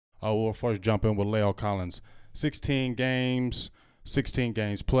We'll first jump in with La'el Collins. 16 games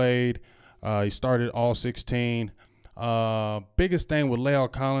played. He started all 16. Biggest thing with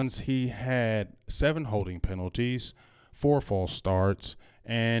La'el Collins, he had 7 holding penalties, 4 false starts,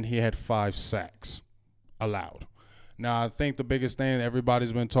 and he had 5 sacks allowed. Now, I think the biggest thing that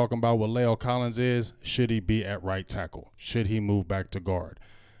everybody's been talking about with La'el Collins is, should he be at right tackle? Should he move back to guard?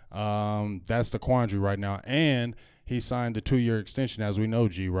 That's the quandary right now. And he signed a 2-year extension, as we know,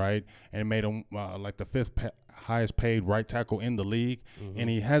 G, right? And it made him like the 5th highest paid right tackle in the league. And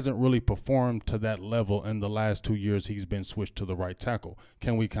he hasn't really performed to that level in the last 2 years he's been switched to the right tackle.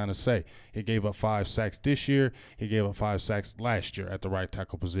 Can we kind of say? He gave up 5 sacks this year. He gave up 5 sacks last year at the right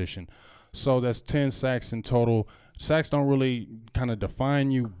tackle position. So that's 10 sacks in total. Sacks don't really kind of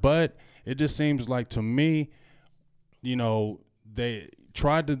define you, but it just seems like to me, you know, they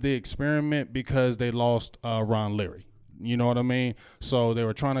tried the experiment because they lost Ron Leary. You know what I mean? So they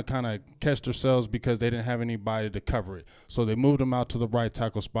were trying to kind of catch themselves because they didn't have anybody to cover it. So they moved him out to the right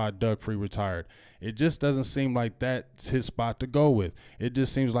tackle spot. Doug Free retired. It just doesn't seem like that's his spot to go with. It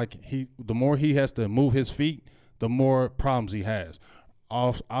just seems like the more he has to move his feet, the more problems he has.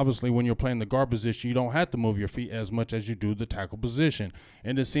 Obviously, when you're playing the guard position, you don't have to move your feet as much as you do the tackle position.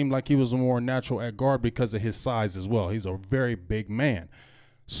 And it seemed like he was more natural at guard because of his size as well. He's a very big man.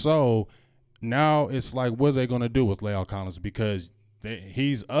 So now it's like, what are they going to do with La'el Collins? Because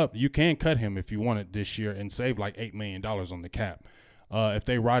he's up. You can cut him if you want it this year and save like $8 million on the cap. If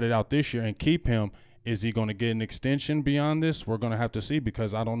they ride it out this year and keep him, is he going to get an extension beyond this? We're going to have to see,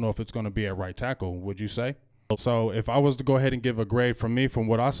 because I don't know if it's going to be at right tackle. Would you say? So if I was to go ahead and give a grade from me from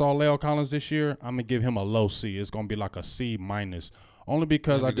what I saw La'el Collins this year, I'm gonna give him a low C. It's gonna be like a C minus, only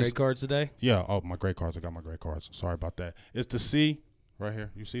because I just grade cards today. Yeah. Oh, my grade cards. I got my grade cards. Sorry about that. It's the C right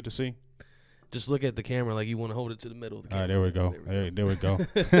here. You see the C? Just look at the camera like you want to hold it to the middle of the camera. There we go. There we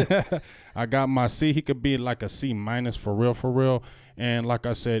go. I got my C. He could be like a C minus for real. And like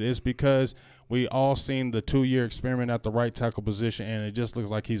I said, it's because we all seen the 2-year experiment at the right tackle position, and it just looks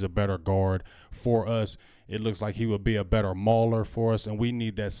like he's a better guard for us. It looks like he would be a better mauler for us, and we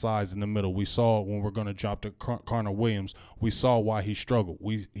need that size in the middle. We saw when we're going to drop to Connor Williams, we saw why he struggled.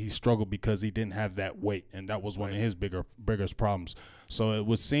 He struggled because he didn't have that weight, and that was one of his biggest problems. So it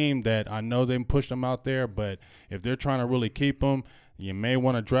would seem that, I know they pushed him out there, but if they're trying to really keep him, you may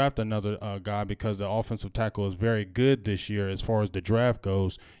want to draft another guy, because the offensive tackle is very good this year as far as the draft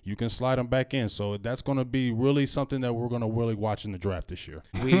goes. You can slide him back in. So that's going to be really something that we're going to really watch in the draft this year.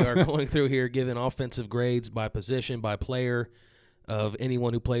 We are going through here giving offensive grades by position, by player, of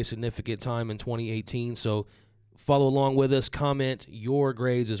anyone who plays significant time in 2018. So follow along with us. Comment your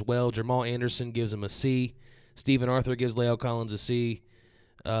grades as well. Jamal Anderson gives him a C. Stephen Arthur gives La'el Collins a C.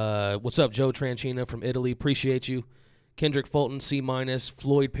 What's up, Joe Tranchina from Italy? Appreciate you. Kendrick Fulton, C-.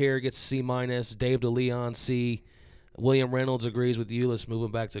 Floyd Pear gets C-. Dave DeLeon, C. William Reynolds agrees with you. Let's move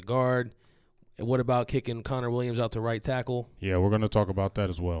him back to guard. And what about kicking Connor Williams out to right tackle? Yeah, we're going to talk about that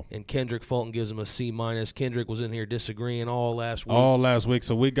as well. And Kendrick Fulton gives him a C-. Kendrick was in here disagreeing all last week.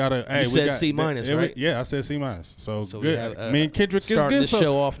 So we got to – hey, you said C-, right? Yeah, I said C-. So good. Have, me and Kendrick is good. Starting the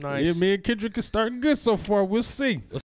show off nice. Yeah, me and Kendrick is starting good so far. We'll see.